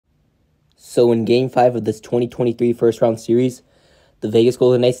So in Game 5 of this 2023 first-round series, the Vegas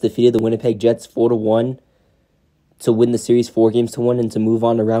Golden Knights defeated the Winnipeg Jets 4-1 to win the series 4-1 and to move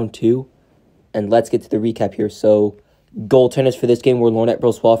on to round 2. And let's get to the recap here. So goaltenders for this game were Laurent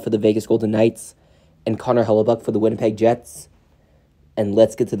Brossoit for the Vegas Golden Knights and Connor Hellebuyck for the Winnipeg Jets. And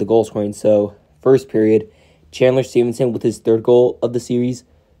let's get to the goal scoring. So first period, Chandler Stevenson with his third goal of the series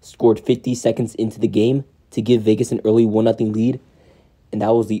scored 50 seconds into the game to give Vegas an early 1-0 lead. And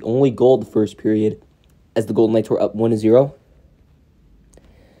that was the only goal of the first period, as the Golden Knights were up 1-0.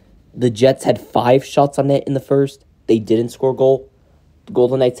 The Jets had 5 shots on net in the first. They didn't score a goal. The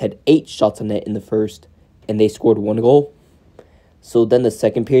Golden Knights had 8 shots on net in the first, and they scored 1 goal. So then the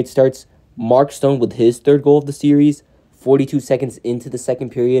second period starts. Mark Stone with his third goal of the series, 42 seconds into the second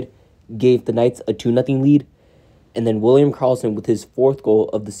period, gave the Knights a 2-0 lead. And then William Karlsson with his fourth goal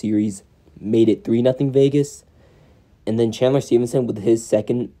of the series made it 3-0 Vegas. And then Chandler Stevenson with his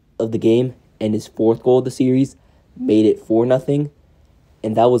second of the game and his fourth goal of the series made it 4-0.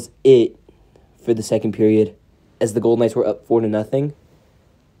 And that was it for the second period, as the Golden Knights were up 4-0.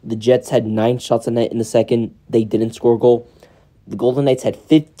 The Jets had 9 shots on net in the second. They didn't score a goal. The Golden Knights had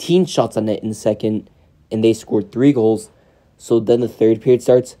 15 shots on net in the second, and they scored 3 goals. So then the third period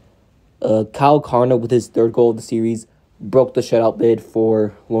starts. Kyle Karna, with his third goal of the series, broke the shutout bid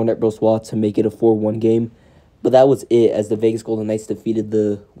for Laurent Brossoit to make it a 4-1 game. But that was it, as the Vegas Golden Knights defeated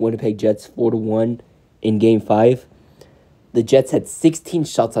the Winnipeg Jets 4-1 in Game 5. The Jets had 16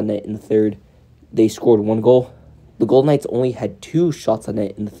 shots on net in the third. They scored 1 goal. The Golden Knights only had 2 shots on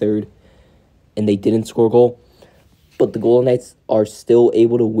net in the third, and they didn't score a goal. But the Golden Knights are still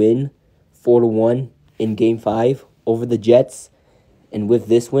able to win 4-1 in Game 5 over the Jets. And with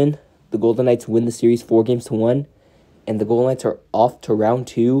this win, the Golden Knights win the series 4-1, and the Golden Knights are off to round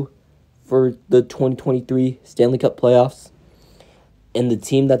 2 for the 2023 Stanley Cup playoffs. And the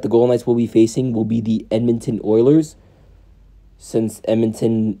team that the Golden Knights will be facing will be the Edmonton Oilers, since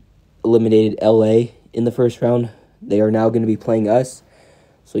Edmonton eliminated LA in the first round. They are now going to be playing us.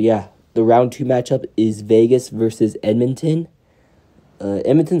 So yeah, the round 2 matchup is Vegas versus Edmonton.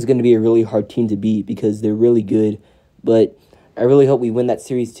 Edmonton's going to be a really hard team to beat because they're really good, but I really hope we win that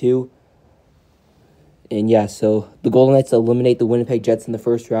series too. And yeah, so the Golden Knights eliminate the Winnipeg Jets in the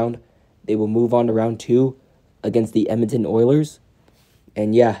first round. They will move on to round 2 against the Edmonton Oilers.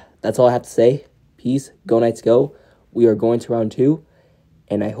 And yeah, that's all I have to say. Peace. Go Knights go. We are going to round 2,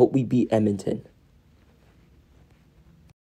 and I hope we beat Edmonton.